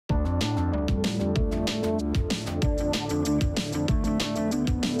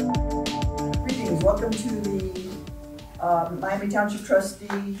welcome to the Miami Township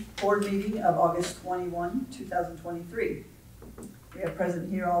Trustee Board meeting of August 21, 2023. We have present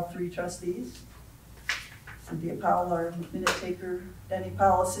here all three trustees. Cynthia Powell, our minute taker, Denny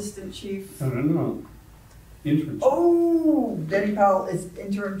Powell, Assistant Chief. No. Interim chief. Oh, Denny Powell is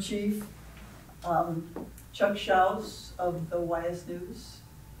Interim Chief. Chuck Schaus of the YS News.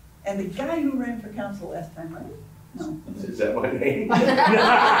 And the guy who ran for council last time, right? No. Is that my name?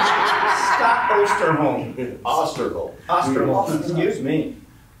 Scott Osterholm. Osterholm. Excuse me.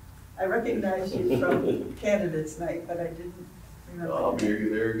 I recognize you from candidates night, but I didn't remember. I'll be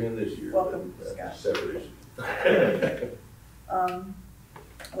there again this year. Welcome, That's Scott. Separate issue.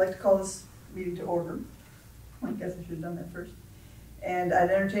 I'd like to call this meeting to order. I guess I should have done that first. And I'd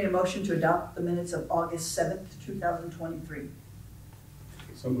entertain a motion to adopt the minutes of August 7th, 2023.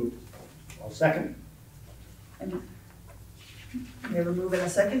 So moved. I'll second. And we have a move and a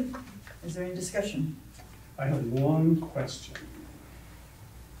second. Is there any discussion? I have one question.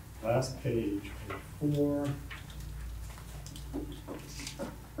 Last page, page 4.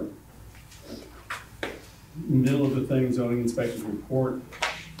 Middle of the thing, zoning inspector's report.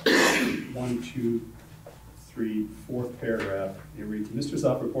 1, 2, 3, 4th paragraph. It reads, Mr.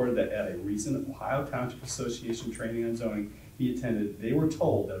 Zoff reported that at a recent Ohio Township Association training on zoning he attended, they were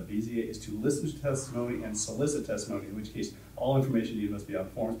told that a BZA is to listen to testimony and solicit testimony, in which case all information needed must be on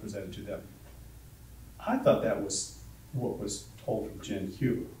forms presented to them. I thought that was what was told from Jen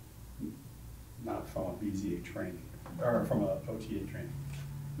Hugh, not from a BZA training, or from a OTA training.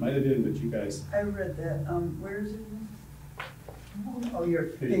 Might have been, but you guys. I read that. Where is it? Oh, you're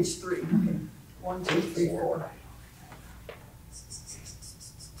at page 3. Okay. 1, 2, 3, 4.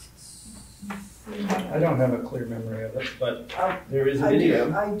 I don't have a clear memory of it, but there is a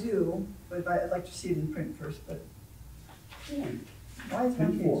video. I do, but I'd like to see it in print first. But why is my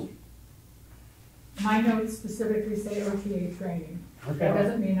Page 4. page? My notes specifically say OTA training. Okay. That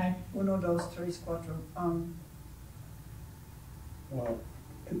doesn't mean I. Uno, dos, tres, cuatro. Well,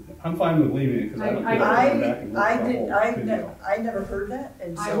 I'm fine with leaving it because I don't think I'll go back and look at the whole video. I never heard that,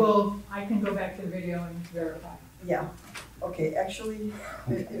 and so I can go back to the video and verify. yeah. Okay, actually,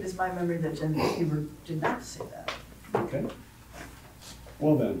 it is my memory that Jen Huber did not say that. Okay.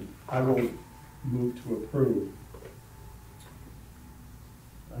 Well then, I will move to approve.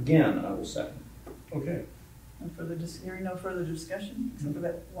 Again, I will second. Okay. Hearing no further discussion, except for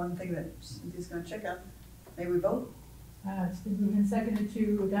that one thing that Cynthia's going to check on. May we vote? It's been moved and seconded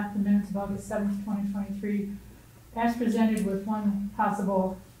to adopt the minutes of August 7th, 2023, as presented with one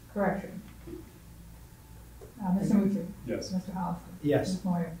possible correction. Mr. Mucci. Yes. Mr. Hollister. Yes. Ms.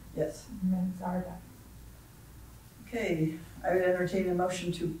 Moyer. Yes. Minutes are adopted. Okay, I would entertain a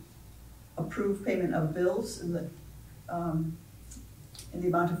motion to approve payment of bills in the amount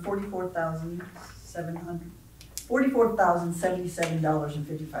of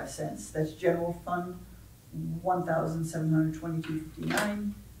 $44,077.55. That's general fund,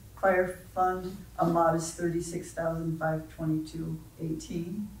 $1,722.59. Fire fund, a modest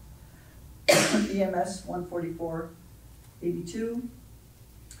 $36,522.18. EMS, $144.82.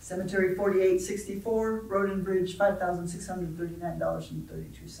 Cemetery, $48.64. Road and bridge,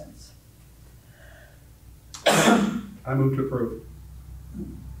 $5,639.32. I move to approve.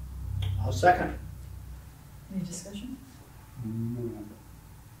 I'll second. Any discussion? No,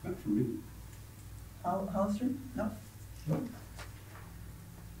 not from me. Hollister? No? No.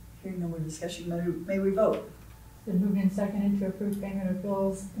 Hearing no more discussion, may we vote? It's been moved and seconded to approve payment of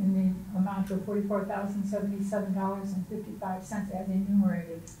bills in the amount of $44,077.55 as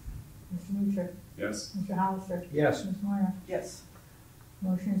enumerated. Mr. Mucci. Yes. Mr. Hollister. Yes. Ms. Moyer. Yes.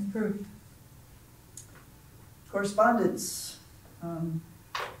 Motion is approved. Correspondence.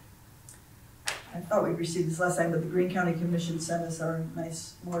 I thought we received this last time, but the Greene County Commission sent us our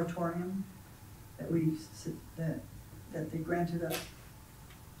nice moratorium that that they granted us.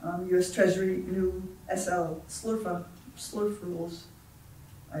 U.S. Treasury new SL slurf rules.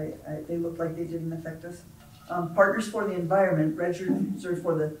 They look like they didn't affect us. Partners for the Environment registered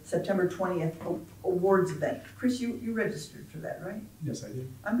for the September 20th awards event. Chris, you registered for that, right? Yes, I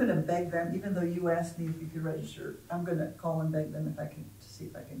did. I'm going to beg them, even though you asked me if you could register, I'm going to call and beg them if I can, to see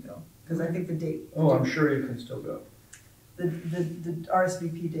if I can go. Because I think the date. Oh, I'm sure you can still go. The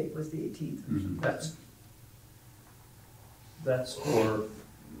RSVP date was the 18th. Mm-hmm. That's for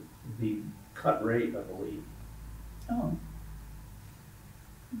the cut rate, I believe. Oh.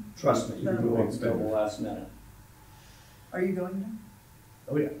 Trust me, you No. can go until the last minute. Are you going now?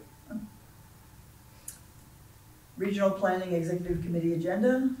 Oh, yeah. Regional Planning Executive Committee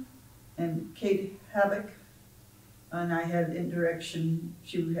agenda, and Kate Havoc And I had indirection,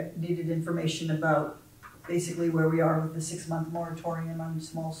 needed information about basically where we are with the 6-month moratorium on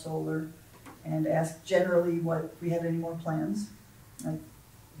small solar, and asked generally what, if we had any more plans. I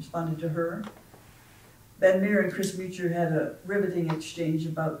responded to her. Ben Meir and Chris Mucher had a riveting exchange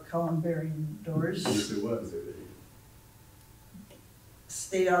about column bearing doors. Yes, it was.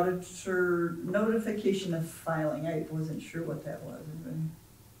 State auditor notification of filing, I wasn't sure what that was.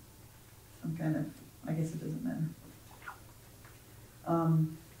 Some kind of, I guess it doesn't matter.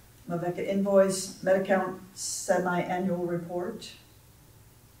 Lavecca invoice, Medi-Account semi-annual report,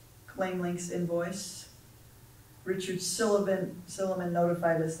 Claim Links invoice. Richard Silliman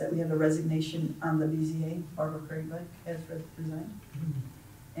notified us that we have a resignation on the BZA, Barbara Craigbuck has resigned.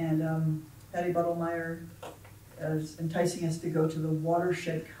 And Patty Buttlemeyer is enticing us to go to the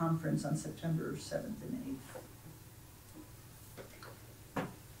Watershed Conference on September 7th and 8th.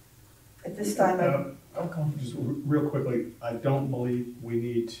 At this time, Just real quickly, I don't believe we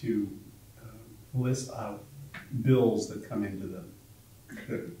need to list out bills that come into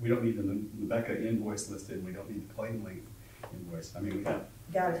we don't need the Rebecca invoice listed, we don't need the Claim Link invoice. I mean, we have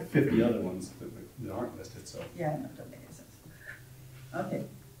got it. 50 other ones that aren't listed, so. Yeah, no, that makes sense. Okay.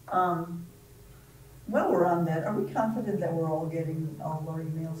 While we're on that, are we confident that we're all getting all our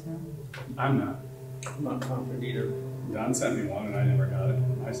emails now? I'm not. I'm not confident either. Don sent me one and I never got it.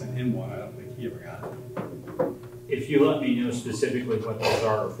 I sent him one, I don't think he ever got it. If you let me know specifically what those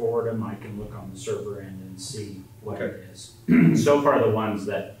are or forward them, I can look on the server end and see what it is. So far, the ones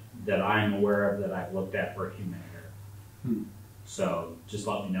that I'm aware of that I've looked at were human error. So just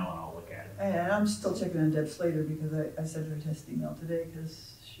let me know and I'll look at it. And I'm still checking on Deb Slater because I sent her a test email today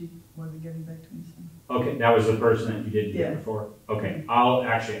because she wasn't getting back to me. So. Okay, that was the person that you did Yeah. before? Okay,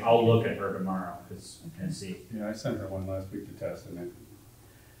 I'll look at her tomorrow and see. Yeah, I sent her one last week to test and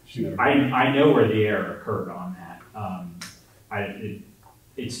she never. I know where the error occurred on that.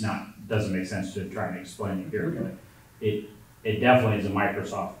 It's not, doesn't make sense to try and explain it here, but it definitely is a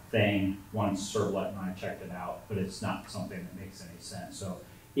Microsoft thing. Once Servlet and I checked it out, but it's not something that makes any sense. So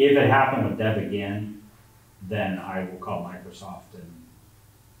if it happened with Deb again, then I will call Microsoft and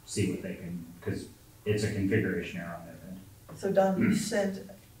see what they can, because it's a configuration error on their end. So Don, you sent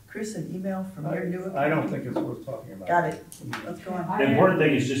Chris an email from your new account? I don't think it's worth talking about. Got it. Let's go on. The important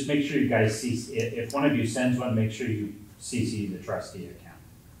thing is just make sure you guys see, if one of you sends one, make sure you CC the trustee account.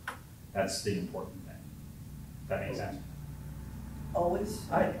 That's the important thing. That makes sense? Always?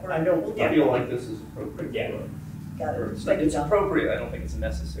 I don't feel like this is appropriate. Yeah. Got it. It's Thank you, Don. appropriate, I don't think it's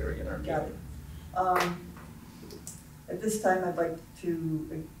necessary in our. Got it. At this time, I'd like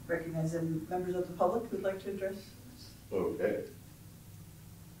to recognize any members of the public who'd like to address. Okay.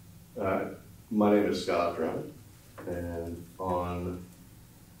 My name is Scott Drummond, and on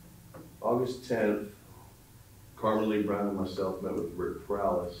August 10th, Carmen Lee Brown and myself met with Rick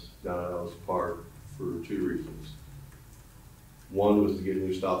Prowlis down at Ellis Park for 2 reasons. One was to get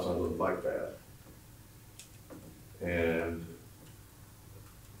new stop signs on the bike path, and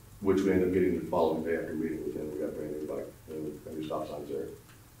which we ended up getting the following day after meeting with him. We got brand new bike and new stop signs there.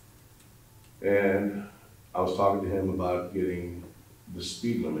 And I was talking to him about getting the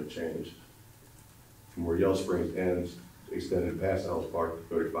speed limit changed from where Yellow Springs ends, extended past Ellis Park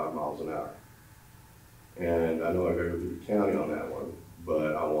to 35 miles an hour. And I know I gotta go through the county on that one,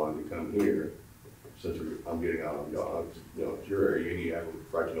 but I wanted to come here since I'm getting out of y'all, it's your area, you need to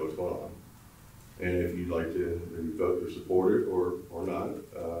right to know what's going on. And if you'd like to maybe vote to support it or not,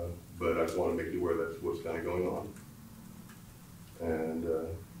 but I just want to make you aware that's what's kind of going on. And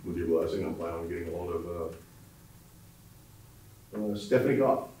with your blessing, I'm planning on getting a hold of Stephanie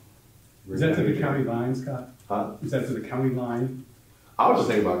Goff. Is that to the county line, Scott? Huh? Is that to the county line? I was just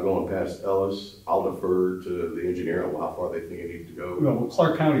thinking about going past Ellis. I'll defer to the engineer on how far they think it needs to go. Well,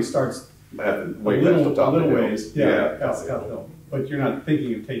 Clark County starts Way a past the little top of the hill. ways, past Scott Hill. But you're not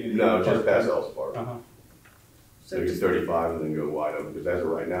thinking of taking it? No, just past Ellis Park. Uh-huh. So it's 35 and then go wide open, because as of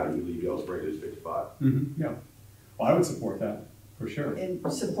right now, you leave Yellow Springs, it's 55. Mm-hmm, yeah. Well, I would support that, for sure. And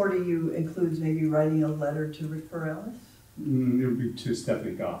supporting you includes maybe writing a letter to Rick Perales? It would be to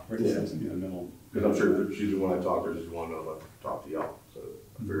Stephanie Goff, right? Yeah. In the middle. Because I'm sure that she's the one I talked to, just want to know about talk to y'all. So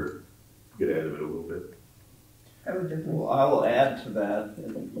I figured get ahead of it a little bit. I would definitely. Well, I will add to that,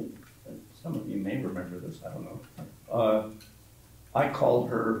 and some of you may remember this, I don't know. I called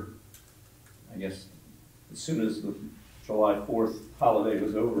her, I guess, as soon as the July 4th holiday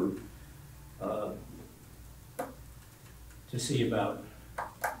was over, to see about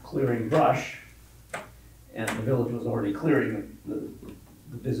clearing brush, and the village was already clearing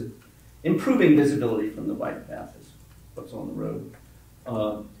improving visibility from the bike path is what's on the road.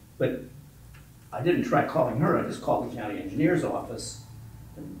 But I didn't try calling her, I just called the county engineer's office.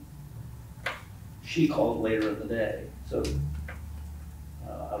 And she called later in the day, so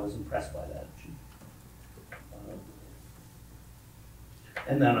I was impressed by that.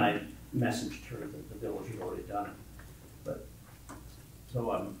 And then I messaged her that the village had already done it. But,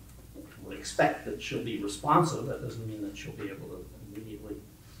 so I would expect that she'll be responsive. That doesn't mean that she'll be able to immediately.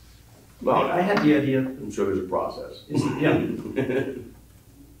 Well, I had the idea. I'm sure there's a process. Yeah.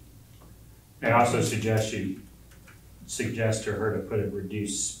 I also suggest to her to put a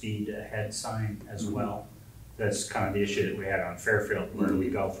reduced speed ahead sign as well. That's kind of the issue that we had on Fairfield, where we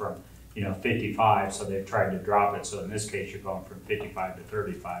go from, 55, so they've tried to drop it. So in this case, you're going from 55 to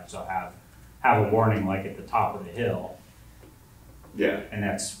 35. So have a warning like at the top of the hill. Yeah. And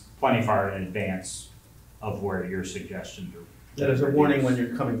that's plenty far in advance of where your suggestions are. That is a warning when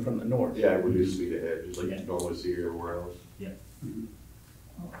you're coming from the north. Yeah, reduce speed ahead, just like you normally see everywhere else. Yeah.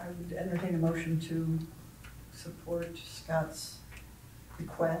 Well, I would entertain a motion to support Scott's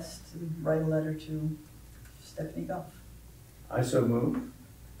request and write a letter to Stephanie Goff. I so move.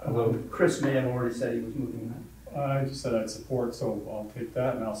 Although Chris may have already said he was moving that. I just said I'd support, so I'll take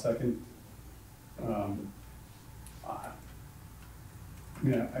that and I'll second. I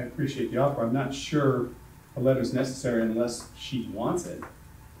appreciate the offer. I'm not sure a letter's necessary unless she wants it.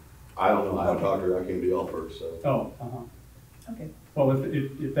 I don't know, I haven't talked to her, I came to y'all first, so. Oh, Okay. Well,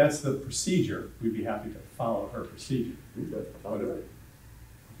 if that's the procedure, we'd be happy to follow her procedure. Okay, I'll do it.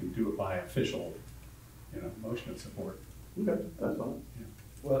 We can do it by official, motion of support. Okay, that's fine.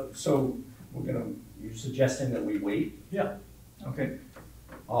 Well, so you're suggesting that we wait? Yeah. Okay.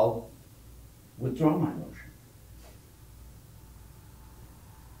 I'll withdraw my motion.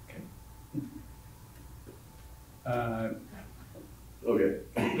 Okay.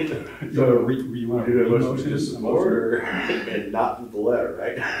 You want to Do read a the motion motion? to support or, and not with the letter,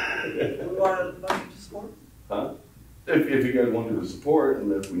 right? We want a motion to support? Huh? If you guys wanted to support,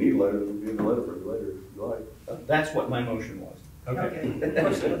 and if we need a letter, we'll give a letter for the later, if you like. That's what my motion was. Okay. Of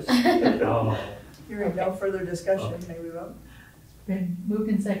course it was. Oh. Hearing no further discussion, may we vote? Been moved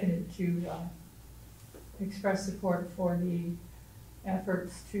and seconded to express support for the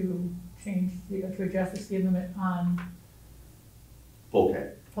efforts to to adjust the speed limit on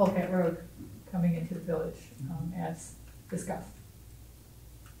Okay. Polecat Road coming into the village, as discussed.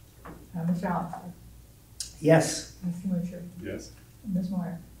 Mr. Allen, Yes. Mr. Mutcher, Yes. Ms.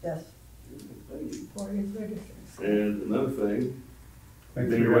 Moore, Yes. Thank you. for his register. And another thing, Thanks for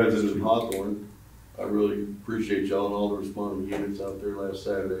being a your resident efforts. of Hawthorne, I really appreciate y'all and all the responding units out there last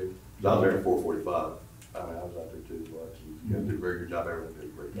Saturday. I was out there at 4:45. I was out there too, so you guys did a very good job, everyone did a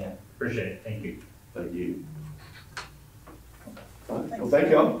great job. Yeah, appreciate it. Thank you. Thank you. All right, well, Thanks. thank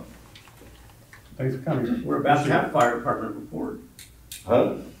y'all. Thanks for coming. We're about to have fire department report.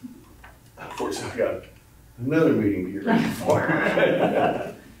 Huh? Unfortunately, I got another meeting to get ready for.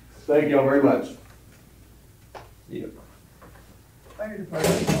 Thank y'all very much. Yeah. Fire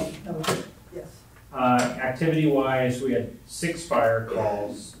department, no, yes. Activity-wise, we had 6 fire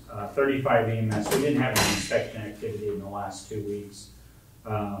calls, 35 EMS. We didn't have any inspection activity in the last 2 weeks.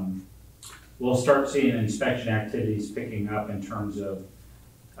 We'll start seeing inspection activities picking up in terms of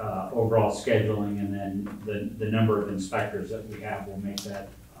overall scheduling, and then the number of inspectors that we have will make that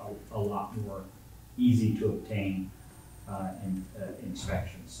a lot more easy to obtain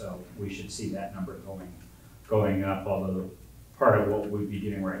inspections. So we should see that number going up, although part of what we'd be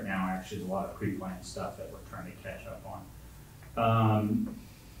doing right now actually is a lot of pre-planned stuff that we're trying to catch up on.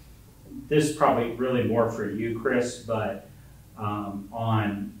 This is probably really more for you, Chris, but on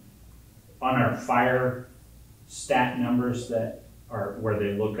our fire stat numbers that are where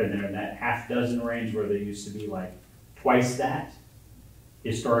they look in there in that half dozen range where they used to be like twice that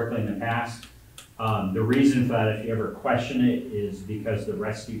historically in the past. The reason for that, if you ever question it, is because the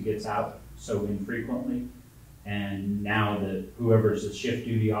rescue gets out so infrequently. And now whoever's the shift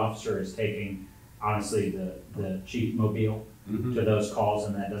duty officer is taking, honestly, the chief mobile to those calls,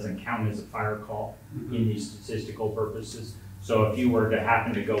 and that doesn't count as a fire call in these statistical purposes. So if you were to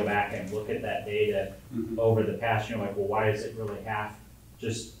happen to go back and look at that data over the past, you're like, well, why is it really half?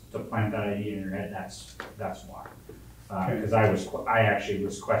 Just to plant that idea in your head, that's why. Because I actually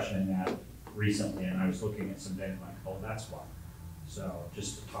was questioning that recently, and I was looking at some data like, oh, that's why. So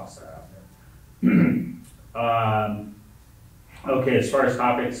just to toss that out there. Okay, as far as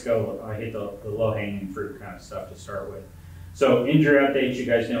topics go, I hit the low-hanging fruit kind of stuff to start with. So injury updates, you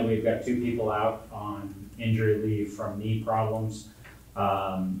guys know we've got 2 people out on injury leave from knee problems.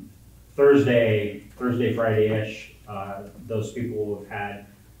 Thursday, Friday-ish, those people will have had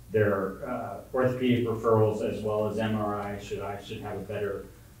their orthopedic referrals as well as MRI. I should have a better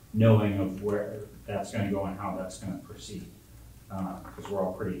knowing of where that's gonna go and how that's gonna proceed. Because we're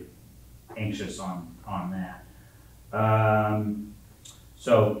all pretty anxious on that.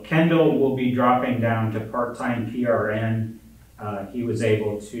 So Kendall will be dropping down to part-time PRN. He was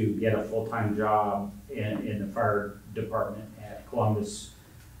able to get a full-time job in the fire department at Columbus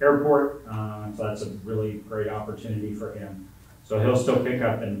Airport. So that's a really great opportunity for him. So he'll still pick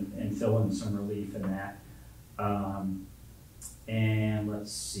up and fill in some relief in that. And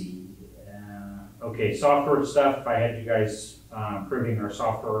let's see. Okay, software stuff. I had you guys approving our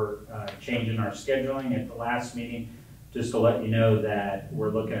software change in our scheduling at the last meeting. Just to let you know that we're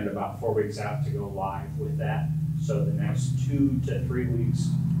looking at about 4 weeks out to go live with that. So the next 2 to 3 weeks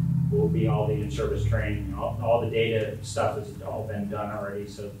will be all the in-service training. All the data stuff has all been done already,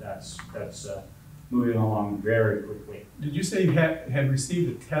 so that's moving along very quickly. Did you say you had received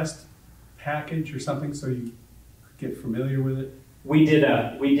a test package or something so you could get familiar with it? We did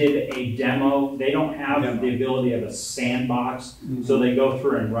a demo. They don't have the ability of a sandbox, so they go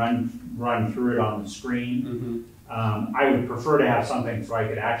through and run through it on the screen. I would prefer to have something so I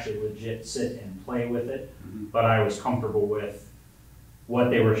could actually legit sit and play with it, but I was comfortable with what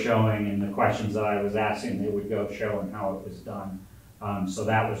they were showing and the questions that I was asking. They would go showing how it was done, so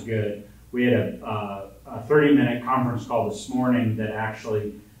that was good. We had a 30-minute conference call this morning that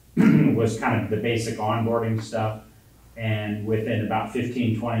actually was kind of the basic onboarding stuff, and within about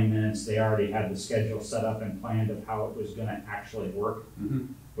 15-20 minutes they already had the schedule set up and planned of how it was going to actually work,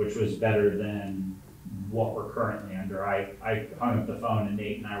 which was better than what we're currently under. I hung up the phone and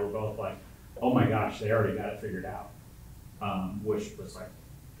Nate and I were both like, oh my gosh, they already got it figured out, which was like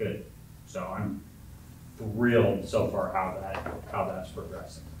good. So I'm thrilled so far how that's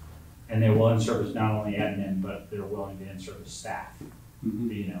progressing. And they will in-service not only admin, but they're willing to in-service staff,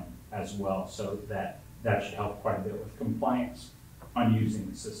 you know, as well. So that should help quite a bit with compliance on using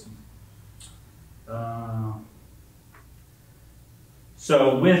the system.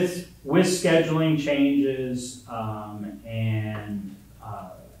 So with scheduling changes and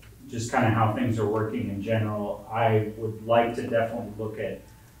just kind of how things are working in general, I would like to definitely look at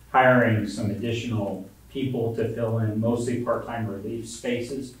hiring some additional people to fill in mostly part-time relief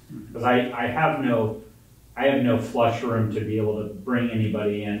spaces, because I have no flush room to be able to bring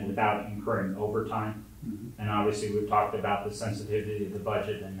anybody in without incurring overtime. And obviously we've talked about the sensitivity of the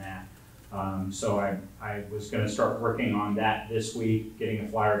budget and that. So I was going to start working on that this week, getting a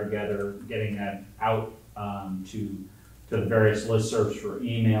flyer together, getting that out to the various listservs for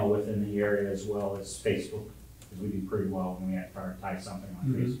email within the area as well as Facebook, because we do pretty well when we advertise something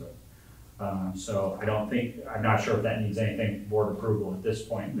on Facebook. So I'm not sure if that needs anything board approval at this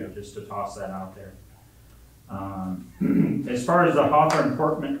point, but just to toss that out there. As far as the Hawthorne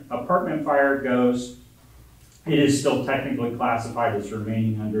apartment fire goes, it is still technically classified as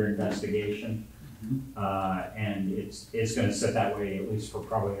remaining under investigation, and it's going to sit that way at least for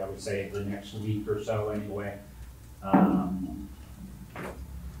probably, I would say, the next week or so anyway.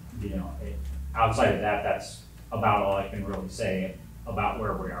 You know, outside of that, that's about all I can really say about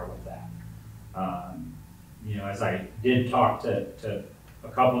where we are with that. You know, as I did talk to a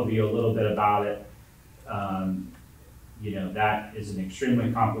couple of you a little bit about it, you know, that is an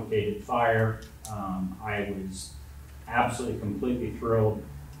extremely complicated fire. I was absolutely completely thrilled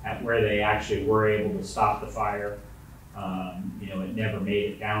at where they actually were able to stop the fire. You know, it never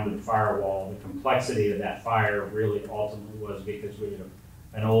made it down to the firewall. The complexity of that fire really ultimately was because we had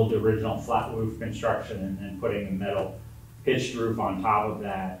an old original flat roof construction, and then putting a metal pitched roof on top of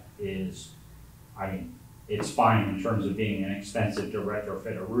that is, I mean, it's fine in terms of being inexpensive to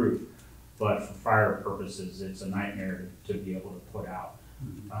retrofit a roof, but for fire purposes, it's a nightmare to be able to put out.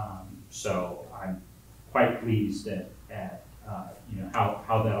 So I'm quite pleased at you know,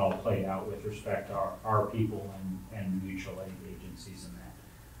 how that all played out with respect to our people and mutual aid agencies and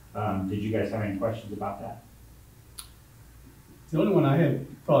that. Did you guys have any questions about that? The only one I had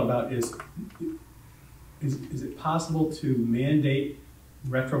thought about is it possible to mandate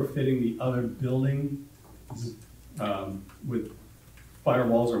retrofitting the other building with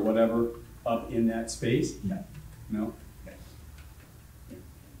firewalls or whatever up in that space? No. No?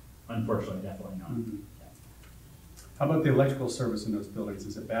 Unfortunately, definitely not. How about the electrical service in those buildings?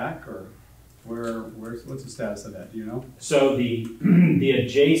 Is it back, or what's the status of that? Do you know? So the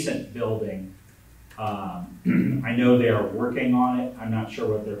adjacent building, I know they are working on it. I'm not sure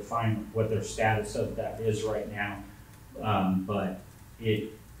what their status of that is right now, but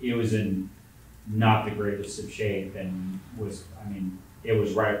it was in not the greatest of shape, and it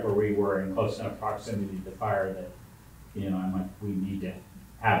was right where we were in close enough proximity to the fire that, you know, I'm like, we need to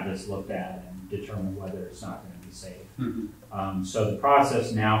have this looked at and determine whether it's not going to be be safe. Mhm. So the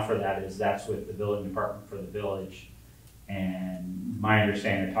process now for that is that's with the building department for the village. And my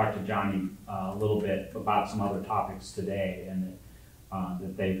understanding, I talked to Johnny a little bit about some other topics today, and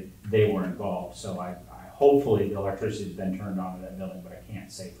that they were involved. So I hopefully the electricity's been turned on to that building, but I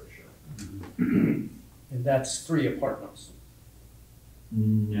can't say for sure. And that's 3 apartments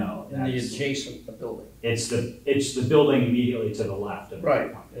No, in the that's, adjacent building. it's the building immediately to the left of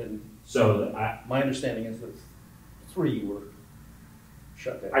Right, it. and So my understanding is that 3 were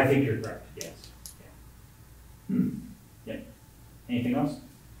shut down. I think you're correct. Yes. Yeah. Yep. Anything else?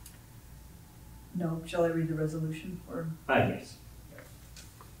 No, shall I read the resolution or? Yes.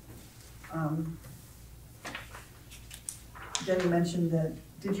 Jenny mentioned that,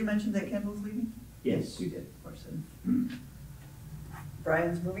 did you mention that Kendall's leaving? Yes. You did, of course, and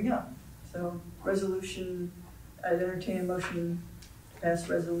Brian's moving up. So resolution, I'd entertain a motion to pass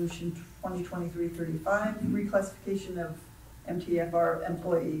resolution 2023-35, reclassification of MTFR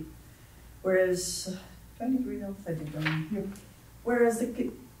employee. Whereas, do I need to read all this? I did, don't I? Whereas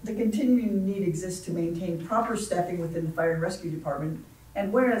the continuing need exists to maintain proper staffing within the fire and rescue department,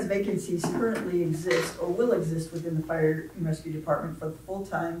 and whereas vacancies currently exist or will exist within the fire and rescue department for the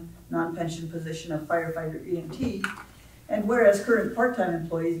full-time, non-pension position of firefighter EMT, and whereas current part-time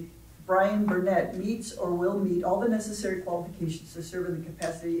employee Brian Burnett meets or will meet all the necessary qualifications to serve in the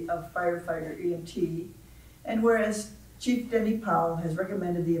capacity of firefighter EMT, and whereas Chief Denny Powell has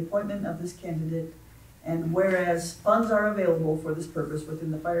recommended the appointment of this candidate, and whereas funds are available for this purpose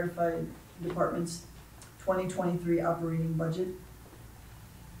within the firefighting department's 2023 operating budget.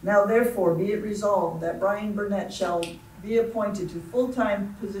 Now therefore be it resolved that Brian Burnett shall be appointed to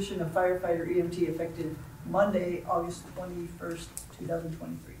full-time position of firefighter EMT effective Monday, August 21st,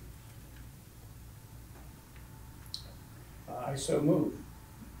 2023. I so move.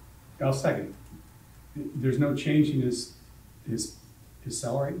 I'll second. There's no change in his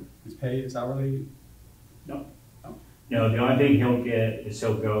salary, his pay, his hourly? No, the only thing he'll get is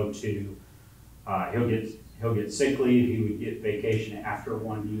he'll go to, he'll get sick leave, he would get vacation after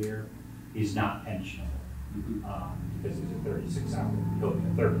 1 year. He's not pensionable, because he's a 36-hour, he'll be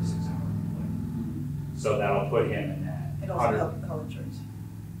a 36-hour employee. So that'll put him in that. And also health insurance.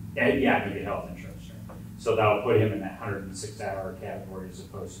 Yeah, he get health insurance. Right? So that'll put him in that 106-hour category as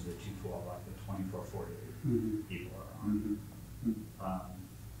opposed to the 212, like the 24/48 people are on.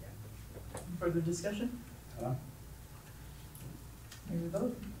 Further discussion? May we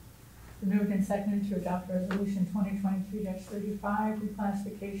vote? Moved and seconded to adopt resolution 2023-35,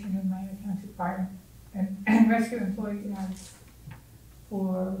 reclassification of Minor Township Fire and Rescue employee as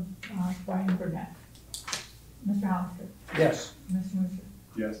for Brian Burnett. Mr. Hollister. Yes. Mr. Moser.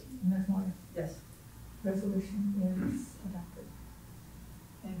 Yes. And Ms. Moore. Yes. Resolution is adopted.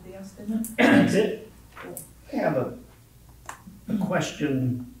 Anything else, Denny? That's it. I have a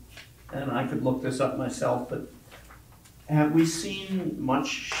question, and I could look this up myself, but have we seen much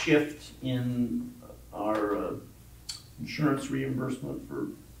shift in our insurance reimbursement for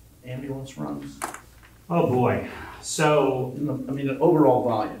ambulance runs? Oh boy. So The overall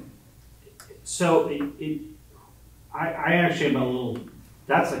volume. So I actually am a little,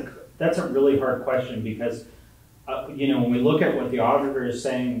 that's a really hard question because, when we look at what the auditor is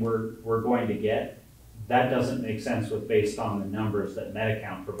saying we're going to get, that doesn't make sense based on the numbers that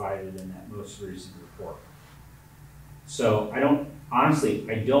Medi-Cal provided in that most recent report. So I don't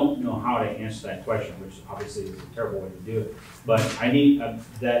know how to answer that question, which obviously is a terrible way to do it. But I need,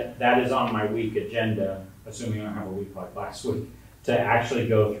 that is on my week agenda, assuming I don't have a week like last week, to actually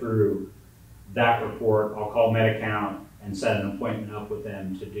go through that report. I'll call Medi-Cal and set an appointment up with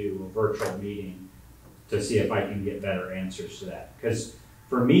them to do a virtual meeting to see if I can get better answers to that. Because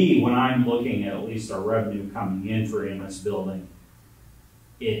for me, when I'm looking at least our revenue coming in for EMS building,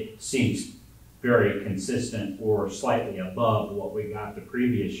 it seems very consistent or slightly above what we got the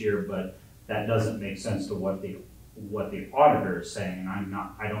previous year, but that doesn't make sense to what the auditor is saying, and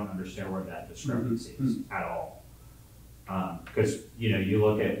I don't understand where that discrepancy is at all. Because you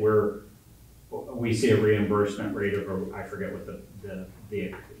look at we see a reimbursement rate of, I forget what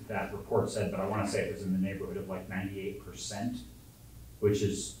that report said, but I want to say it was in the neighborhood of like 98%, which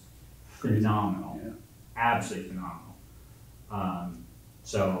is phenomenal, absolutely phenomenal.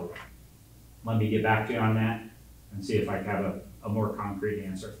 So let me get back to you on that and see if I have a more concrete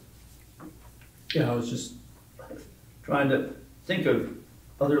answer. Yeah, I was just trying to think of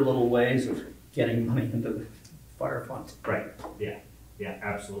other little ways of getting money into the fire fund. Right, yeah,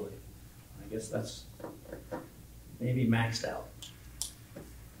 absolutely. I guess that's maybe maxed out.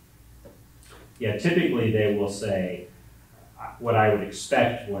 Yeah, typically they will say, what I would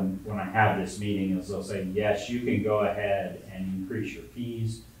expect when I have this meeting is they'll say, yes, you can go ahead and increase your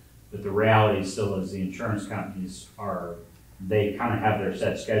fees, but the reality still is the insurance companies they kind of have their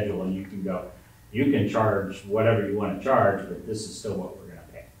set schedule, and you can charge whatever you want to charge, but this is still what we're going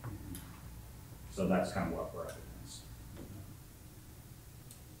to pay. So that's kind of what we're up against.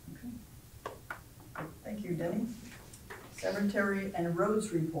 Thank you, Denny. Cemetery and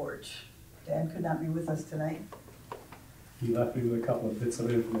roads report. Dan could not be with us tonight. He left me with a couple of bits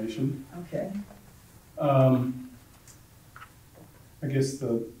of information. Okay. I guess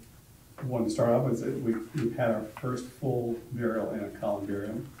the one to start off with is that we've had our first full burial in a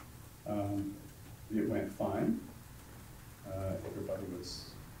columbarium. It went fine. Everybody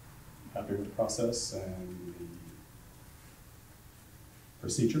was happy with the process and the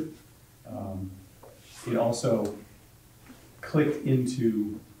procedure. It also clicked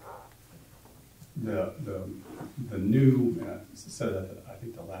into the new, and I said that I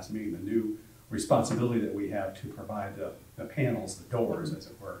think the last meeting, the new responsibility that we have to provide the panels, the doors, as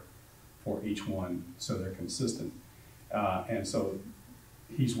it were, for each one, so they're consistent. And so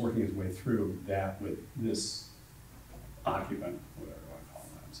he's working his way through that with this occupant, whatever I call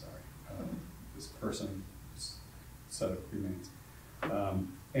him, I'm sorry, this person, this set of remains.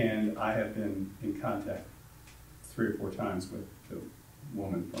 And I have been in contact 3 or 4 times with the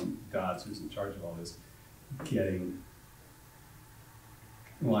woman from Dodds who's in charge of all this, getting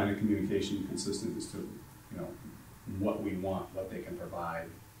line of communication consistent as to, you know, what we want, what they can provide,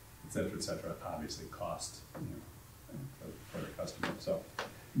 et cetera, obviously cost, you know, for the customer. So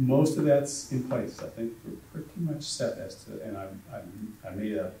most of that's in place. I think we're pretty much set as to, and I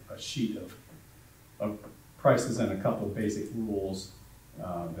made a sheet of prices and a couple of basic rules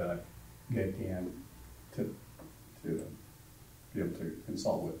that I gave Dan to be able to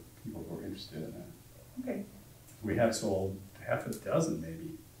consult with people who are interested in that. Okay. We have sold half a dozen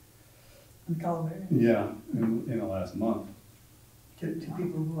maybe. In Colorado. Yeah, in the last month. To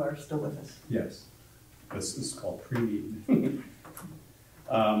people who are still with us. Yes. This is called pre-need.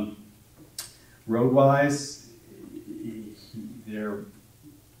 Road-wise, they're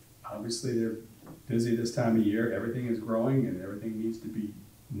busy this time of year. Everything is growing and everything needs to be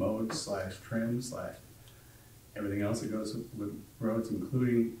mowed / trimmed / everything else that goes with roads,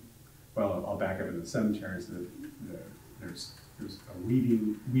 including, well, I'll back up into the cemeteries. There's a weed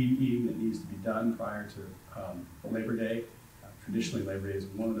eating that needs to be done prior to Labor Day. Traditionally, Labor Day is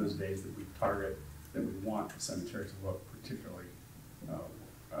one of those days that we target, that we want the cemeteries to look particularly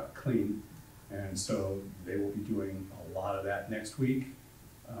clean. And so they will be doing a lot of that next week.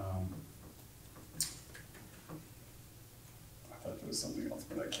 I thought there was something else,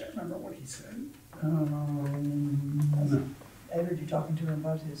 but I can't remember what he said. No. I heard you talking to him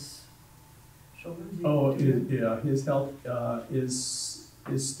about his shoulders. Oh, his health is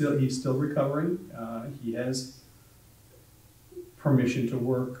still, he's still recovering. He has permission to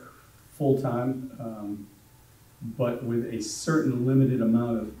work full-time, but with a certain limited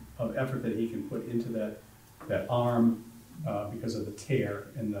amount of effort that he can put into that arm because of the tear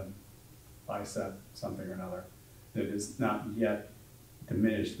in the bicep, something or another, that is not yet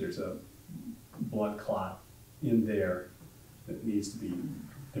diminished. There's a blood clot in there that needs to be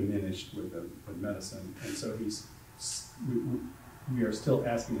diminished with medicine, and so we are still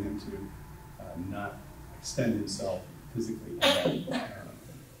asking him to not extend himself physically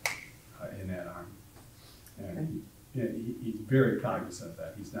in that arm, and he's very cognizant of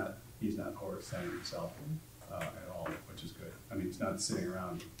that. He's not overextending himself at all, which is good. I mean, he's not sitting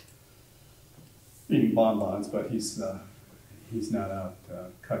around eating bonbons, but he's not out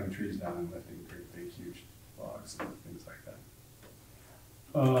cutting trees down and lifting big huge logs and things like that.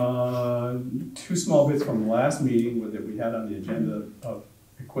 2 small bits from the last meeting that we had on the agenda of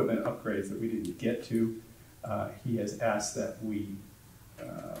equipment upgrades that we didn't get to. He has asked that we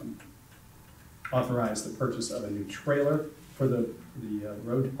authorize the purchase of a new trailer for the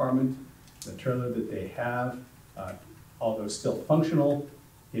road department. The trailer that they have, although still functional,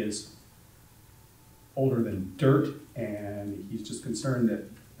 is older than dirt, and he's just concerned that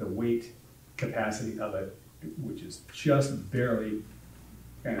the weight capacity of it, which is just barely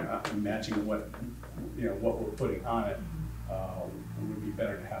kind of matching what we're putting on it, would be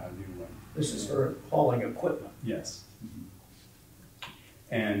better to have a new one. This is for hauling equipment. Yes.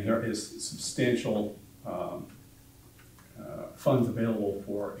 And there is substantial funds available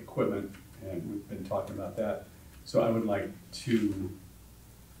for equipment, and we've been talking about that. So I would like to,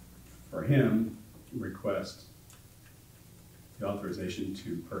 for him, request the authorization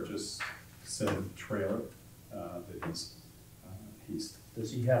to purchase said trailer that he's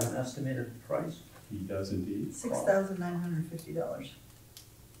Does he have an estimated price? He does indeed. $6,950.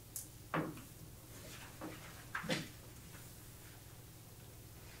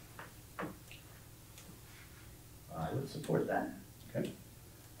 I would support that. Do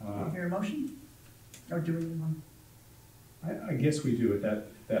you hear a motion? Or do we need one? I guess we do at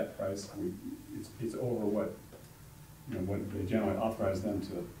that price. It's over what, what they generally authorize them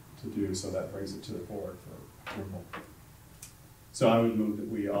to do, so that brings it to the board for approval. So I would move that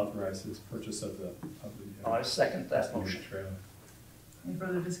we authorize this purchase of the. I second that motion. Trailer. Any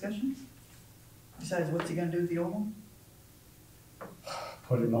further discussions? Besides, what's he gonna do with the old one?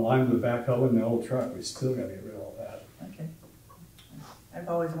 Put it in the line with the backhoe and the old truck. We still gotta get rid of all that. Okay. I've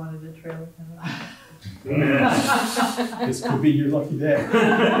always wanted a trailer. This could be your lucky day.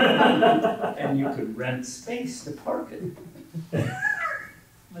 And you could rent space to park it.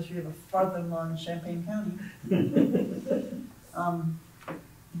 Unless you have a father-in-law in Champaign County.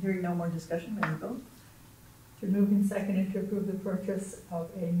 Hearing no more discussion, may we vote? To move and seconded to approve the purchase of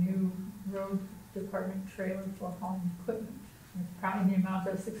a new road department trailer for home equipment. In the amount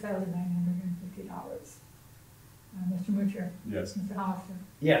of $6,950. Mr. Mutcher? Yes. Mr. Hollister?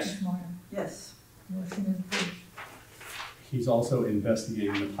 Yes. Ms. Moyer? Yes. Motion is approved. He's also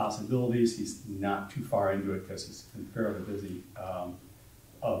investigating the possibilities. He's not too far into it because he's been fairly busy,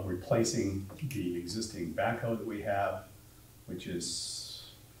 of replacing the existing backhoe that we have, which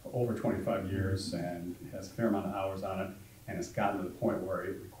is over 25 years and has a fair amount of hours on it, and it's gotten to the point where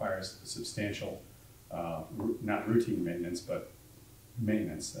it requires substantial, not routine maintenance, but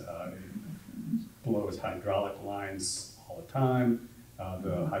maintenance. It blows hydraulic lines all the time.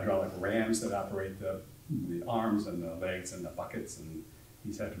 The hydraulic rams that operate the arms and the legs and the buckets, and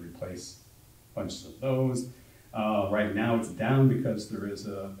he's had to replace bunches of those. Right now it's down because there is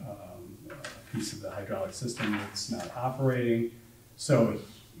a piece of the hydraulic system that's not operating. So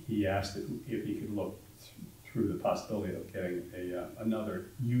he asked if he could look through the possibility of getting another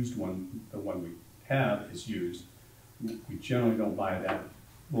used one. The one we have is used. We generally don't buy that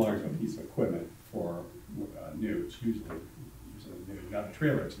large of a piece of equipment for new. It's usually new, not the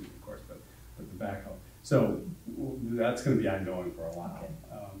trailer, it's usually, of course, but the backhoe. So that's going to be ongoing for a while.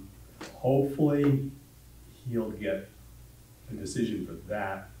 Okay. Hopefully, he'll get a decision for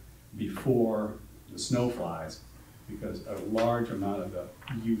that before the snow flies, because a large amount of the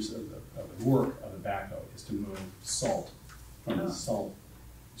use of the work of the backhoe is to move salt from the salt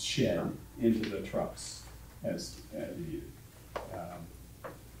shed into the trucks as needed.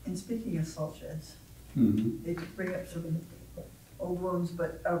 And speaking of salt sheds, Mm-hmm. they bring up some old wounds,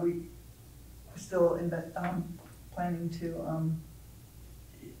 but are we still planning to,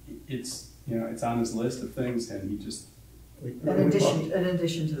 It's, it's on his list of things, and he just, in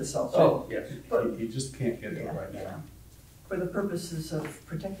addition to the salt shed? Oh, yes. he just can't get to it right Yeah. now. For the purposes of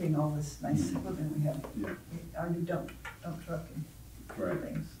protecting all this nice equipment we have, Yeah, our new dump truck right. and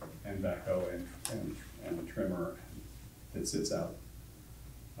things. And backhoe and a trimmer that sits out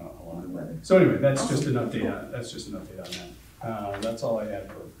a lot. Weather. So anyway, that's just an update on that. That's all I had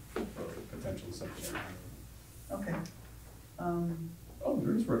for potential subject. Okay. Oh,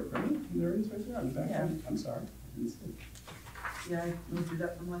 there is right there on the back. Yeah. I'm sorry. I didn't see it. Yeah, I moved through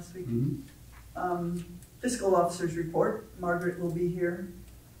that from last week. Mm-hmm. Fiscal officer's report, Margaret will be here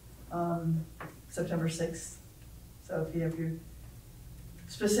September 6th. So if you have your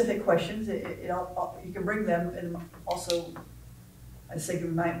specific questions, you can bring them, and also, I say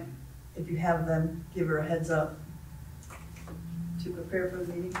if you have them, give her a heads up to prepare for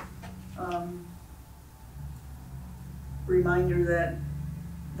the meeting. Reminder that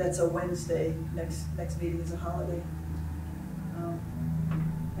that's a Wednesday, next meeting is a holiday.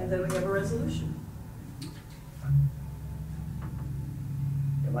 And then we have a resolution.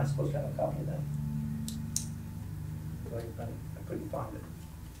 Am I supposed to have a copy of that? I couldn't find it.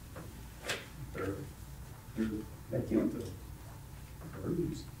 Thank you.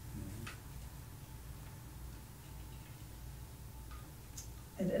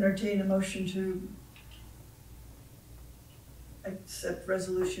 And entertain a motion to accept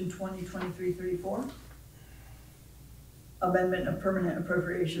resolution 2023-34. Amendment of permanent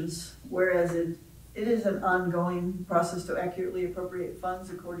appropriations, whereas it is an ongoing process to accurately appropriate funds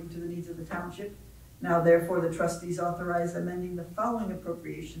according to the needs of the township. Now therefore the trustees authorize amending the following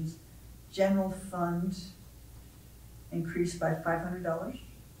appropriations. General fund increased by $500.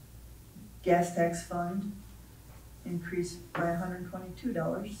 Gas tax fund increased by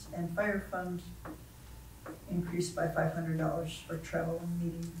 $122, and fire fund increased by $500 for travel and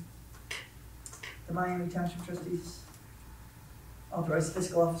meeting. The Miami Township trustees authorize the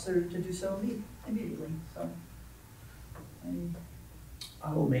fiscal officer to do so immediately. So,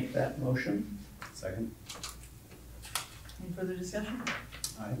 I will make that motion. Second? Any further discussion?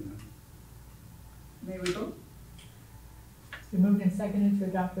 I have none. May we vote? It's been moved and seconded to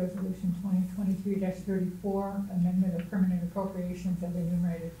adopt resolution 2023-34, amendment of permanent appropriations as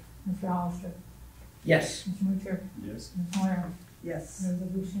enumerated. Mr. Hollister? Yes. Mr. Mutcher? Yes. Ms. Moyer? Yes.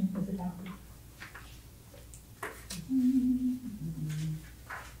 Resolution is adopted.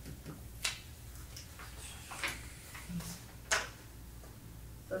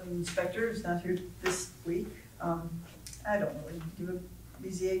 Zoning inspector is not here this week. I don't really do a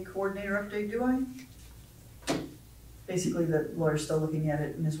BZA coordinator update, do I? Basically, the lawyer's still looking at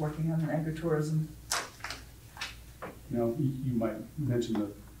it and is working on an agritourism. Now, you might mention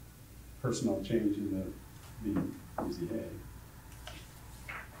the personnel change in the BZA.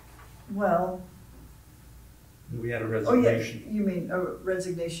 Well, We had a oh yeah, resignation. you mean a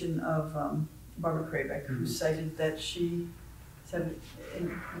resignation of Barbara Kraybeck, who cited that she said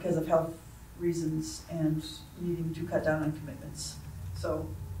because of health reasons and needing to cut down on commitments. So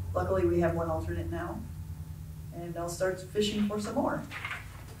luckily we have one alternate now, and I'll start fishing for some more.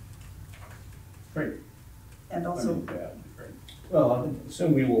 Great. And I also mean, yeah, great. Well, I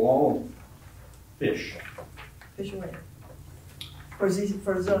assume we will all fish. fish away. For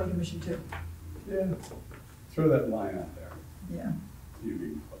the zoning commission too. Yeah, throw that line out there. Yeah. You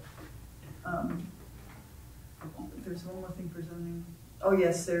can- There's one more thing for zoning. Oh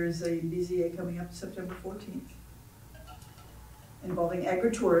yes, there is a BZA coming up September 14th involving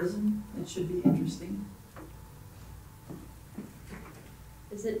agritourism. It should be interesting.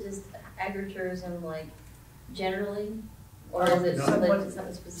 Is it just agritourism like generally, or is it No. related to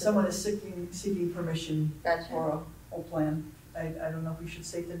something specific? Someone is seeking permission Gotcha. for a whole plan. I don't know if we should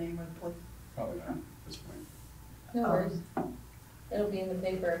state the name of the place. Probably not at this point. No worries. It'll be in the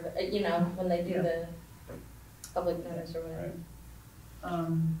paper, but, you know, when they do Yeah. the public notice or whatever.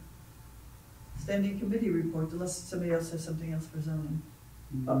 Right. Standing committee report, unless somebody else has something else for zoning.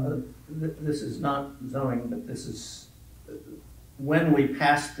 This is not zoning, but this is, when we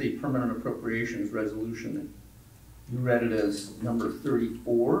passed the permanent appropriations resolution, you read it as number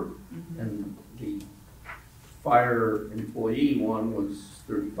 34, and the fire employee one was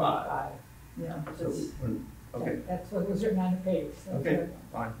 35. Yeah, So, that's, okay, That's what was written on the page. So okay,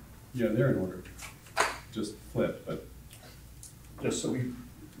 fine. Yeah, they're in order. Just flipped, but. Just so we,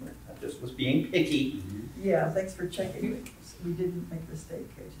 I just was being picky. yeah, thanks for checking. We didn't make a mistake.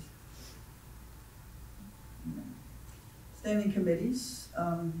 I just. No. Standing committees,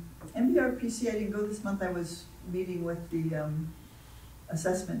 MBRPC, I didn't go this month. I was meeting with the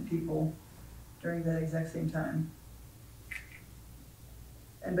assessment people during that exact same time.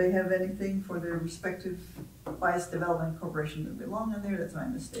 Anybody have anything for their respective bias development corporation that belong in there? That's my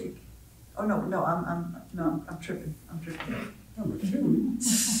mistake. Oh, no, I'm tripping. Number two.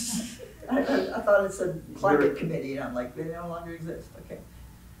 I thought it said climate committee, and I'm like, they no longer exist. Okay.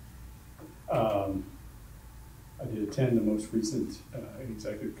 I did attend the most recent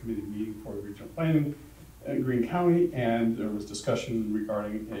executive committee meeting for regional planning in Greene County, and there was discussion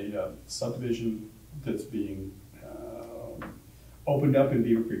regarding a subdivision that's being opened up in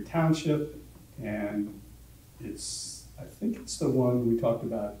Beaver Creek Township, and I think it's the one we talked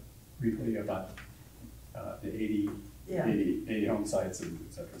about briefly about the 80 home sites and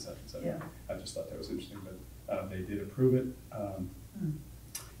et cetera, et cetera, et cetera. Yeah. I just thought that was interesting, but they did approve it.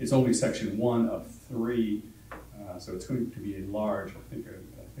 It's only section 1 of 3, so it's going to be a large, I think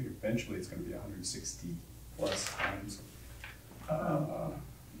eventually it's going to be 160 plus homes off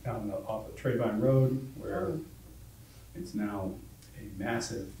of Trayvine Road, where it's now a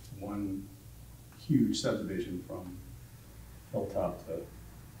massive, one huge subdivision from Hilltop to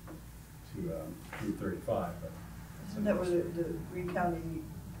Route 35. But Isn't that where the Greene County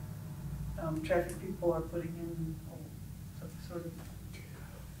traffic people are putting in some sort of?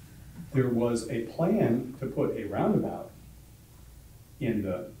 there was a plan to put a roundabout in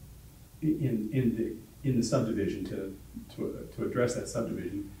the subdivision to address that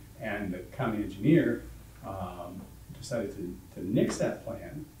subdivision, and the county engineer decided to nix that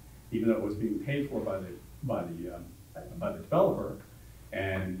plan, even though it was being paid for by the developer,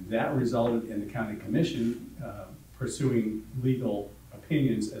 and that resulted in the county commission pursuing legal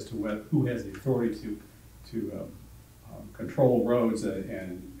opinions as to who has the authority to control roads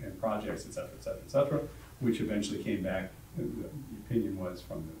and projects, et cetera, which eventually came back. The opinion was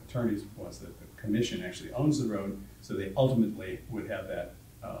from the attorneys was that the commission actually owns the road, so they ultimately would have that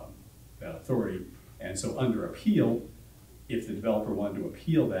authority. And so under appeal, if the developer wanted to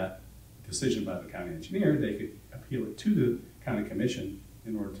appeal that decision by the county engineer, they could appeal it to the county commission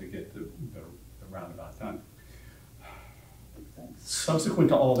in order to get the roundabout done. Subsequent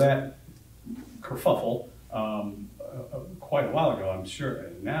to all that, kerfuffle quite a while ago, I'm sure,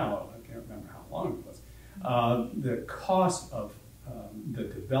 and now, I can't remember how long it was. The cost of the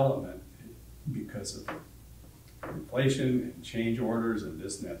development, because of inflation and change orders and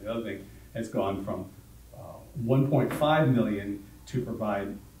this and that, the other thing, has gone from 1.5 million to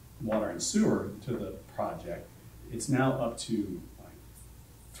provide water and sewer to the project. It's now up to like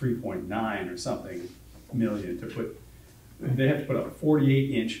 3.9 or something million to put. They have to put a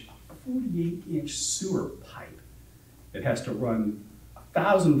 48-inch sewer pipe that has to run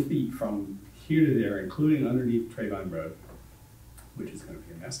 1,000 feet from here to there, including underneath Trayvine Road, which is going to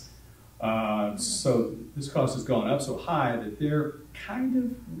be a mess. So this cost has gone up so high that they're kind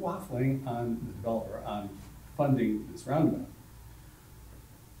of waffling on the developer on funding this roundabout,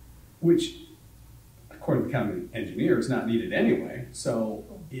 which, according to the county engineer, is not needed anyway. So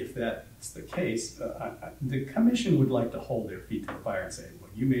if that's the case, the commission would like to hold their feet to the fire and say, well,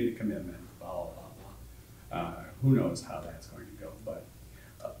 you made a commitment, blah, blah, blah. Who knows how that's going to go. But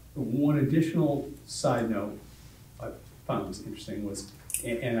one additional side note I found was interesting was,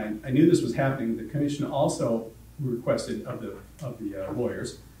 and I knew this was happening, the commission also requested of the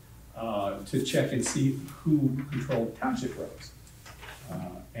lawyers to check and see who controlled township roads.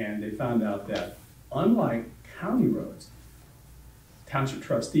 And they found out that unlike county roads, township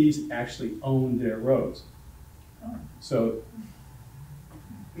trustees actually own their roads. Oh, So,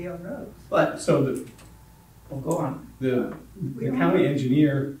 we own roads. But, so well, go on. the county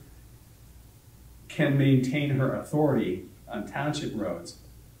engineer can maintain her authority on township roads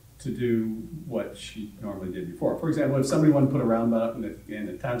to do what she normally did before. For example, if somebody wanted to put a roundabout in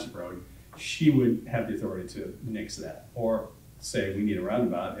a township road, she would have the authority to nix that, or say we need a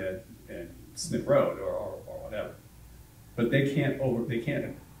roundabout at Snip Road or whatever. But they can't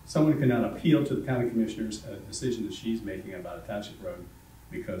someone cannot appeal to the county commissioners a decision that she's making about a township road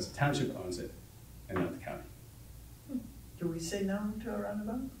because the township owns it and not the county. Do we say no to a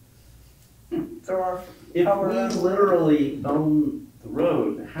roundabout? Throw our If power we around. literally own the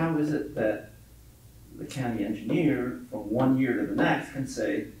road, how is it that the county engineer from one year to the next can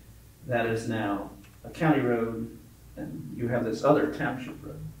say that is now a county road and you have this other township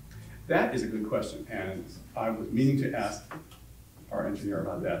road? That is a good question, and I was meaning to ask our engineer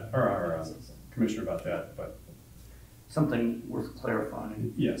about that, or our commissioner about that, but Something worth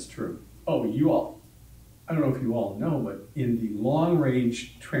clarifying. yes, true. Oh, you all, I don't know if you all know, but in the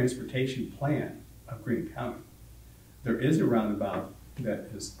long-range transportation plan of Greene County, there is a roundabout that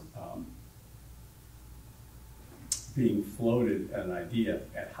is being floated as an idea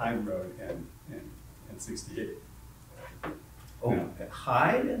at Hyde Road and 68. Oh, Yeah. at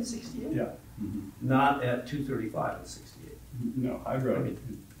Hyde and 68? Yeah. Not at 235 and 68. No, Hyde Road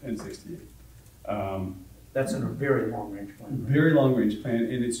and 68. That's in a very long range plan. Right? Very long-range plan,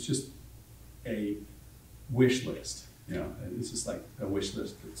 and it's just a wish list, you know, and it's just like a wish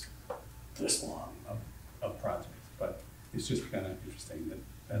list that's this long of projects, but it's just kind of interesting that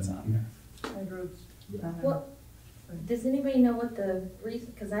that's on there. Side roads. Well, does anybody know what the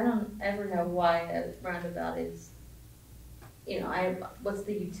reason, because I don't ever know why a roundabout is, you know, what's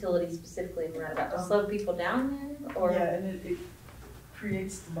the utility specifically of a roundabout? To slow people down there, or? Yeah, and it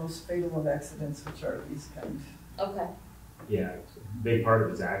creates the most fatal of accidents, which are these kinds. Okay, Yeah, a big part of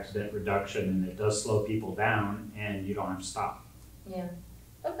it is accident reduction, and it does slow people down, and you don't have to stop. yeah,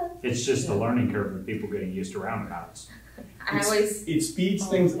 okay. It's just a learning curve of people getting used to roundabouts. I always, It speeds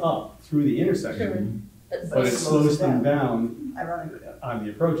things up through the intersection, but but it slows them down Ironically, on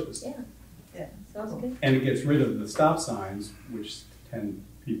the approaches. yeah, yeah. sounds good. And it gets rid of the stop signs, which tend,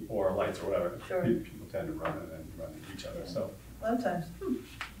 or lights or whatever, Sure. people tend to run and then run into each other, Yeah. so. A lot of times,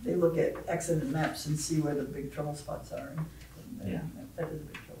 they look at accident maps and see where the big trouble spots are. And Yeah. that is a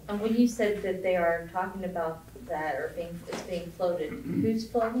big trouble. And when you said that they are talking about that or it's being floated, who's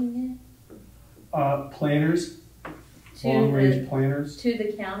floating Planners, it? long-range planners, To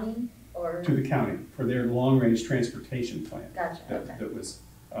the county or? to the county for their long-range transportation plan. Gotcha, okay. That was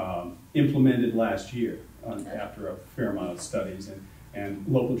implemented last year Okay. after a fair amount of studies, and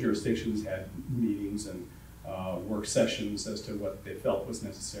local jurisdictions had meetings and work sessions as to what they felt was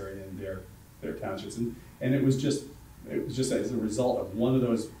necessary in their townships, and it was just as a result of one of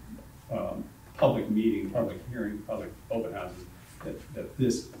those public meeting, public hearing, public open houses that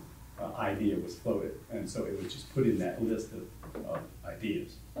this idea was floated, and so it was just put in that list of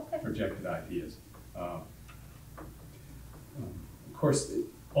ideas, Okay. projected ideas. Of course,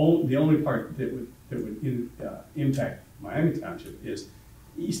 the only part that would impact Miami Township is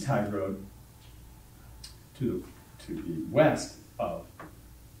East Hyde Road to the west of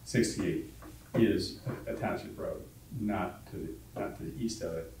 68 is a township road, not to the east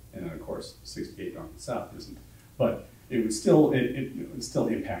of it, And then, of course, 68 north and south isn't. But it would still, it would still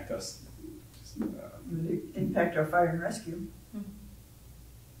impact us. It would impact our fire and rescue.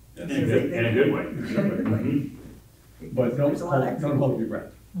 In a good way. In a good way. But don't There's a lot of hold your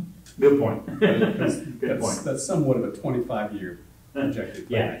breath. Good point. Good point. That's somewhat of a 25-year projected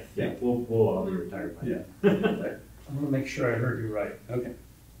plan. Yeah, we'll all be retired by then. Yeah, I'm gonna make sure I heard you right. okay.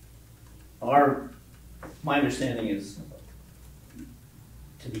 My understanding is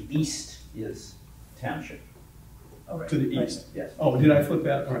to the east is township. Oh, right. To the Right. east. Yes. Oh, did I flip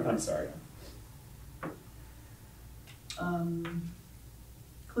that? All right, I'm sorry.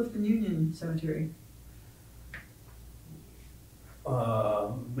 Clifton Union Cemetery.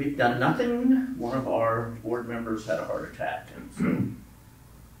 We've done nothing. One of our board members had a heart attack, and so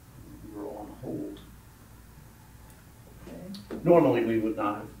we're on hold. Okay. Normally, we would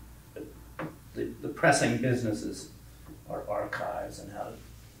not have. The pressing business is our archives and how to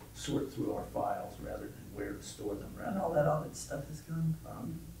sort through our files rather than where to store them. And Rather, all that stuff is gone.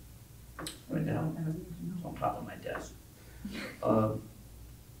 right now, I don't need to it's know. on top of my desk.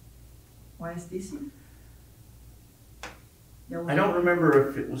 YSDC? I don't remember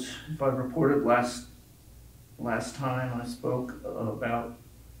if I reported last time I spoke about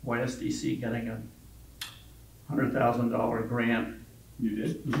YSDC getting a $100,000 grant, You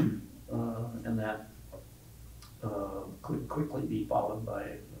did? and that could quickly be followed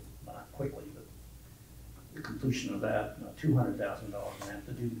by, not quickly, but the completion of that, a $200,000 grant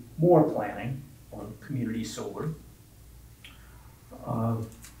to do more planning on community solar.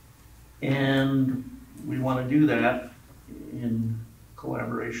 And we want to do that in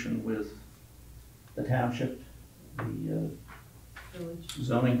collaboration with the township, the Village.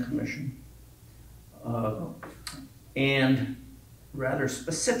 zoning commission. And rather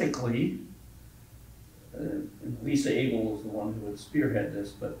specifically, Lisa Abel is the one who would spearhead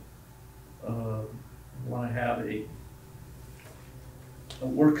this, but we want to have a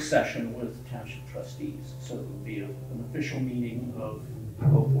work session with township trustees. So it would be an official meeting of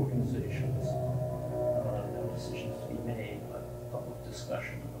both organizations. No decisions to be made, but public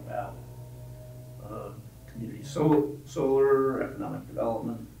discussion about community solar, economic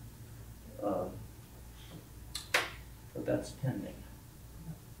development. But that's pending.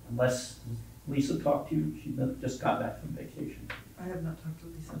 Unless Lisa talked to you, she just got back from vacation. I have not talked to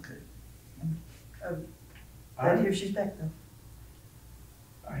Lisa. Okay. I hear she's back though.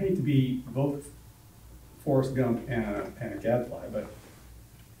 I hate to be both Forrest Gump and a gadfly, but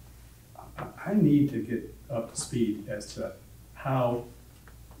I need to get up to speed as to how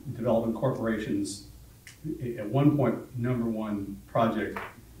development corporations, at one point, number one project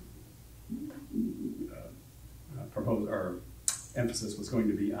proposed or emphasis was going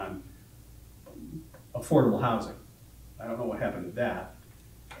to be on affordable housing. I don't know what happened to that.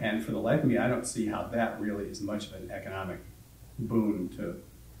 And for the life of me, I don't see how that really is much of an economic boon to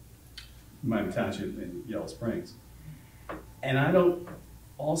Miami Township and Yellow Springs. And I don't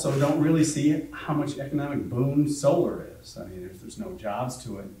really see how much economic boon solar is. I mean, there's no jobs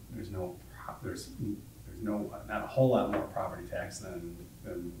to it. There's not a whole lot more property tax than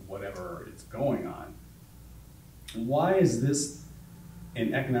whatever it's going on. Why is this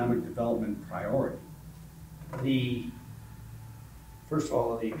an economic development priority? First of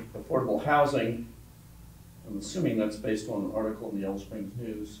all, the affordable housing, I'm assuming that's based on an article in the Yellow Springs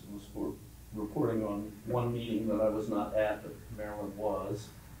News. It was for reporting on one meeting that I was not at, but Marilyn was,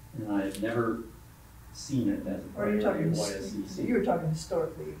 and I had never seen it as a Or are you priority talking, of YSCC. you were talking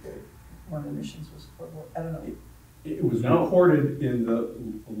historically, one of the missions was affordable, I don't know. It was No. reported in the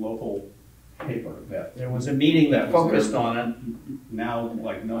local paper that There was a meeting that focused on it. now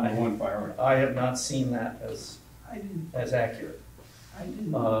like number one priority. I have not seen that as I didn't, accurate. I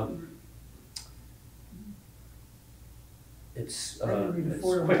didn't. It's I didn't read it's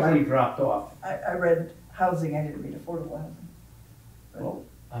affordable. quickly dropped off. I read housing, I didn't read affordable housing. But- Well,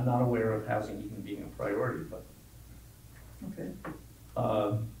 I'm not aware of housing even being a priority, but Okay.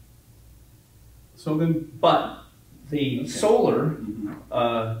 So then, but the Okay. solar,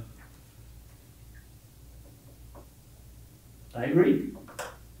 I agree.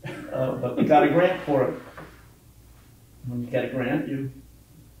 But we got a grant for it. When you get a grant,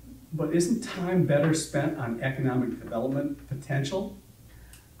 but isn't time better spent on economic development potential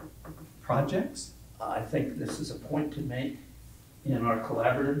projects? I think this is a point to make in our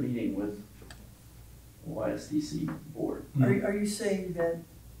collaborative meeting with the YSDC board. Are you saying that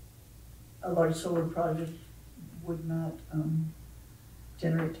a large solar project would not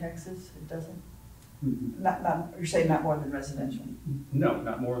generate taxes? It doesn't? Not, you're saying not more than residential? No,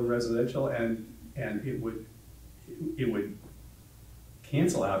 not more than residential, and it would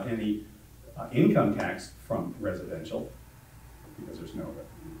cancel out any income tax from residential, because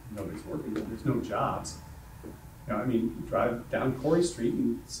nobody's working, there's no jobs. You know, I mean, drive down Corey Street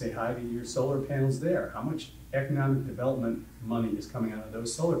and say hi to your solar panels there. How much economic development money is coming out of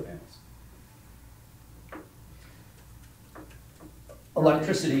those solar panels?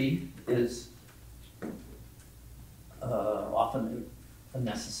 Electricity is often a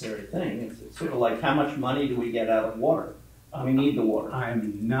necessary thing. It's sort of like, how much money do we get out of water? We need the water.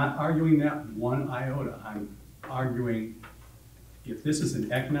 I'm not arguing that one iota. I'm arguing if this is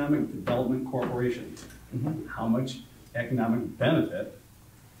an economic development corporation, how much economic benefit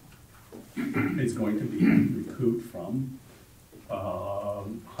is going to be recouped from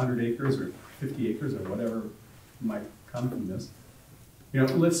 100 acres or 50 acres or whatever might come from this. You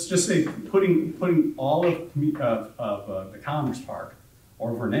know, let's just say putting all of the Commerce Park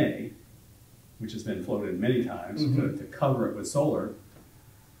or Vernay, which has been floated many times, to cover it with solar.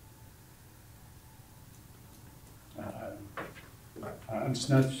 I'm just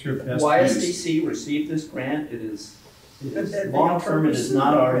not sure if that's YSDC received this grant. It is long term. It is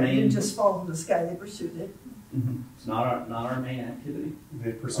not our It main. didn't just fall from the sky, they pursued it. It's not our main activity.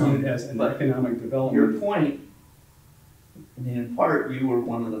 They pursued it as an economic development. Your point, I mean, in part, you were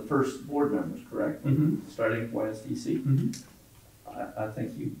one of the first board members, correct? Starting at YSDC. I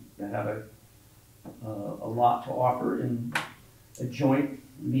think you have a lot to offer in a joint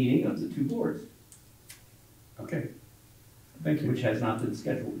meeting of the two boards. Okay, thank you. Which has not been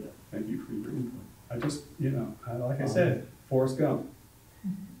scheduled yet. Thank you for your input. I just, you know, like I said, Forrest Gump.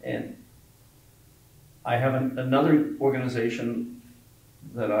 And I have another organization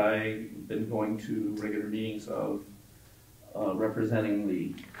that I've been going to regular meetings of, representing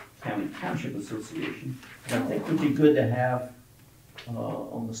the County Township Association. And I think would be good to have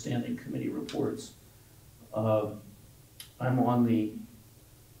on the standing committee reports. I'm on the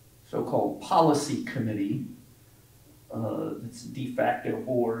so-called policy committee. It's a de facto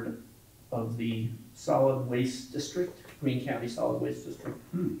board of the solid waste district, Greene County Solid Waste District.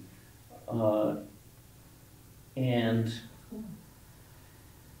 And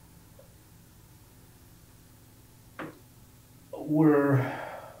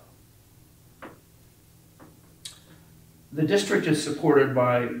the district is supported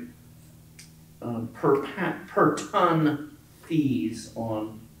by per ton fees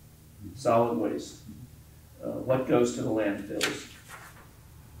on solid waste, what goes to the landfills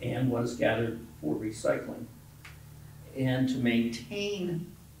and what is gathered for recycling. And to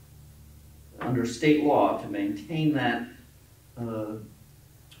maintain, under state law, to maintain that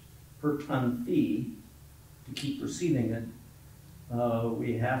per ton fee, to keep receiving it,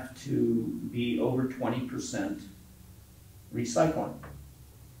 we have to be over 20% recycling.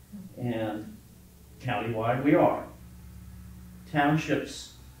 And countywide we are.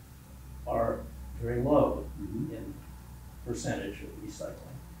 Townships are very low in percentage of recycling.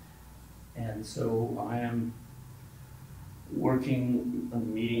 And so I am working a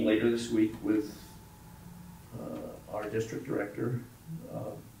meeting later this week with our district director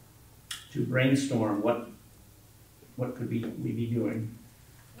to brainstorm what could we be doing.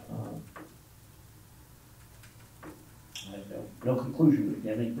 I have no conclusion, but if you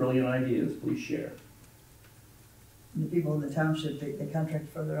have any brilliant ideas, please share. The people in the township, they contract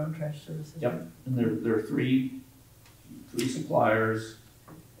for their own trash services. Yep, and there are three suppliers,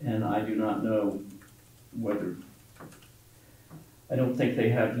 and I do not know whether, I don't think they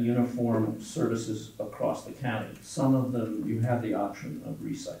have uniform services across the county. Some of them, you have the option of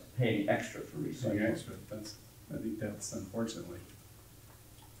paying extra for recycling. Paying extra, I think that's unfortunately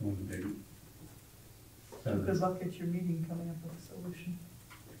one of the big. Good luck at your meeting coming up with a solution.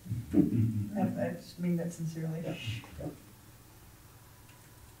 I just mean that sincerely.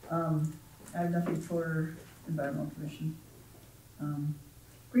 I have nothing for Environmental Commission.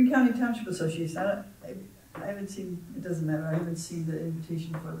 Greene County Township Association, I haven't seen, it doesn't matter, I haven't seen the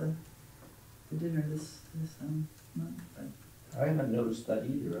invitation for the dinner this month. But. I haven't noticed that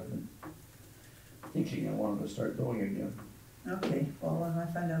either. I've been thinking I wanted to start going again. Okay, well, when I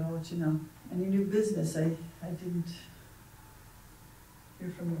find out, I'll let you know. Any new business? I didn't hear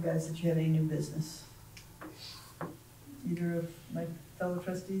from you guys that you had any new business. Either of my fellow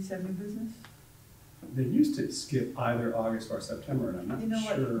trustees have new business? They used to skip either August or September, and I'm not You know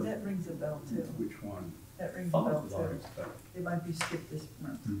sure what, that rings a bell too. which one. That rings a Thought it bell was too. August, but They might be skipped this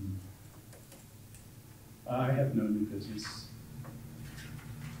month. I have no new business.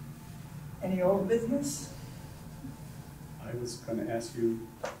 Any old business? I was going to ask you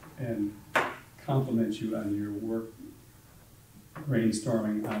and compliment you on your work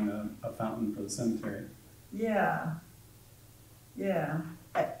brainstorming on a fountain for the cemetery. Yeah. Yeah,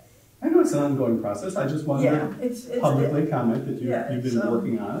 I know it's an ongoing process, I just wanted yeah, to it's. publicly comment that yeah, you've it's, been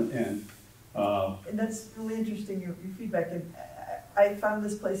working on it, And that's really interesting, your feedback, and I found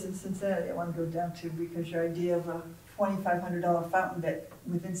this place in Cincinnati I want to go down to, because your idea of a $2,500 fountain that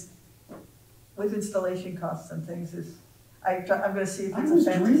with installation costs and things is, I'm gonna see if I it's was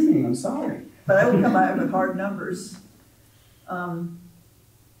a fantasy. dreaming, I'm sorry. But I will come out with hard numbers. But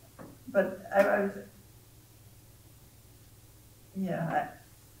yeah,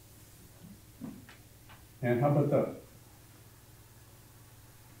 And how about the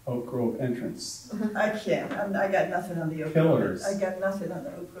Oak Grove entrance? I can't, I got nothing on the Oak Grove. Pillars. I got nothing on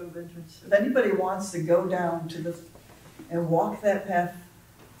the Oak Grove entrance. If anybody wants to go down to and walk that path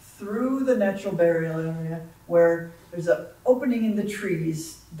through the natural burial area, where there's an opening in the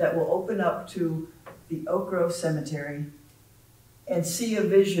trees that will open up to the Oak Grove Cemetery, and see a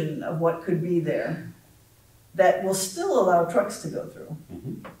vision of what could be there, that will still allow trucks to go through.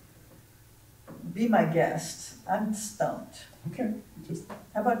 Mhm. Be my guest. I'm stumped. Okay, just,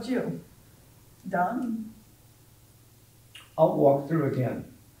 How about you? Don? I'll walk through again.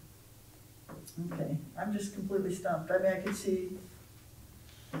 Okay, I'm just completely stumped. I mean, I can see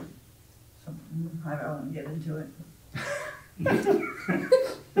something, I don't want to get into it.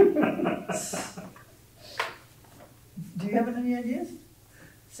 Do you have any ideas?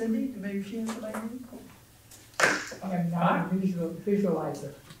 Cindy, maybe she has some ideas? I am not a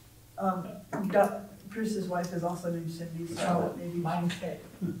visualizer. Bruce's wife is also named Cindy, so So maybe. my mistake,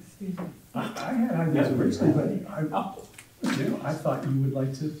 excuse me. I had ideas originally, but I thought you would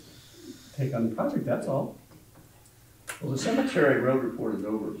like to take on the project, that's all. Well, the cemetery road report is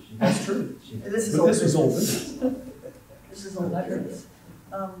over. That's true. This is But old this was old business. business. This is old business.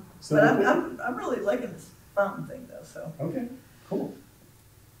 So- But I'm really liking this fountain thing though, so Okay, cool.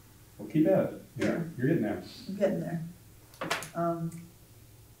 Well, keep at it. You're getting there. I'm getting there.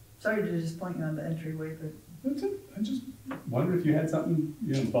 Sorry to disappoint you on the entryway, but That's it. I just wondered if you had something,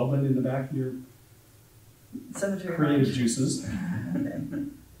 bubbling in the back of your cemetery. creative lounge. juices. Okay.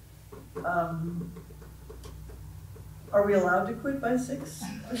 Are we allowed to quit by 6?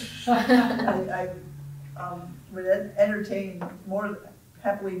 I would entertain, more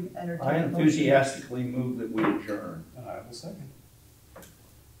happily entertain. I a motion. enthusiastically move that we adjourn. I will second.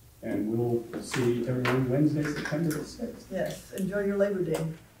 And we'll see everyone Wednesday, September 6th. Yes, enjoy your Labor Day.